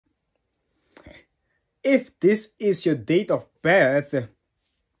If this is your date of birth,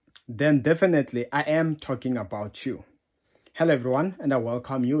 then definitely I am talking about you. Hello everyone, and I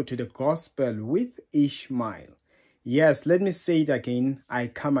welcome you to the Gospel with Ishmael. Yes, let me say it again, I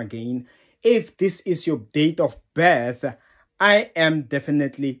come again. If this is your date of birth, I am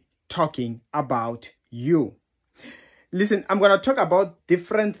definitely talking about you. Listen, I'm going to talk about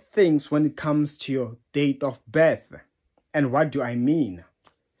different things when it comes to your date of birth. And what do I mean?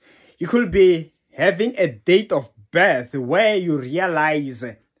 You could be having a date of birth where you realize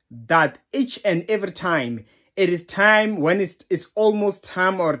that each and every time it is time when it's almost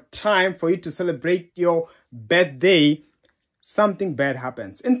time or time for you to celebrate your birthday, something bad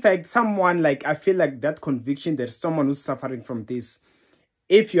happens. In fact, I feel like that conviction, there's someone who's suffering from this.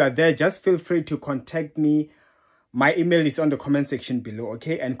 If you are there, just feel free to contact me. My email is on the comment section below,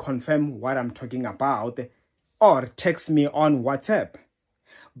 okay? And confirm what I'm talking about, or text me on WhatsApp.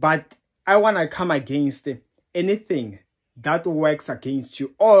 But I want to come against anything that works against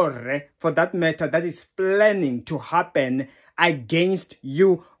you, or for that matter, that is planning to happen against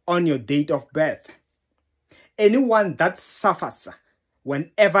you on your date of birth. Anyone that suffers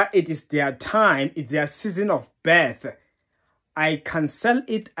whenever it is their time, it's their season of birth, I cancel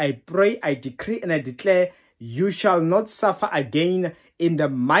it, I pray, I decree, and I declare, you shall not suffer again in the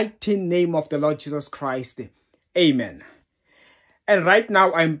mighty name of the Lord Jesus Christ. Amen. And right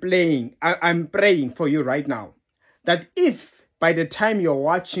now I'm praying for you right now that if by the time you're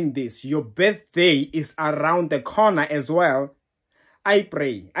watching this, your birthday is around the corner as well, I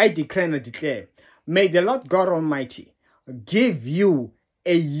pray, I declare and I declare, may the Lord God Almighty give you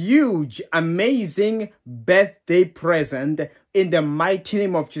a huge, amazing birthday present in the mighty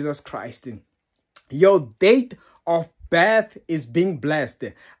name of Jesus Christ. Your date of birth is being blessed.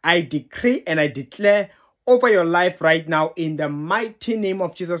 I decree and I declare over your life right now in the mighty name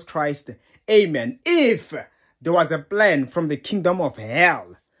of Jesus Christ. Amen. If there was a plan from the kingdom of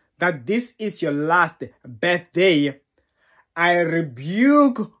hell that this is your last birthday, I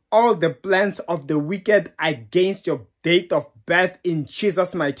rebuke all the plans of the wicked against your date of birth in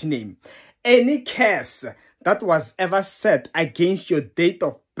Jesus' mighty name. Any curse that was ever set against your date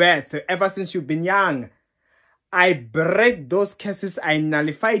of birth ever since you've been young, I break those curses, I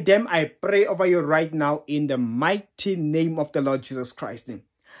nullify them, I pray over you right now in the mighty name of the Lord Jesus Christ.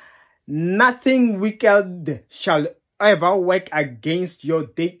 Nothing wicked shall ever work against your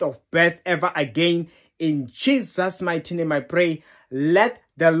date of birth ever again. In Jesus' mighty name I pray. Let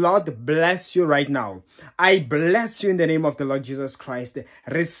the Lord bless you right now. I bless you in the name of the Lord Jesus Christ.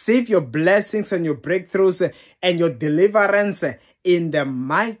 Receive your blessings and your breakthroughs and your deliverance in the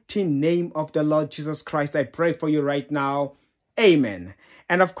mighty name of the Lord Jesus Christ. I pray for you right now. Amen.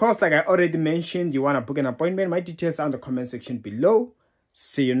 And of course, like I already mentioned, you want to book an appointment, my details are in the comment section below.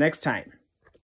 See you next time.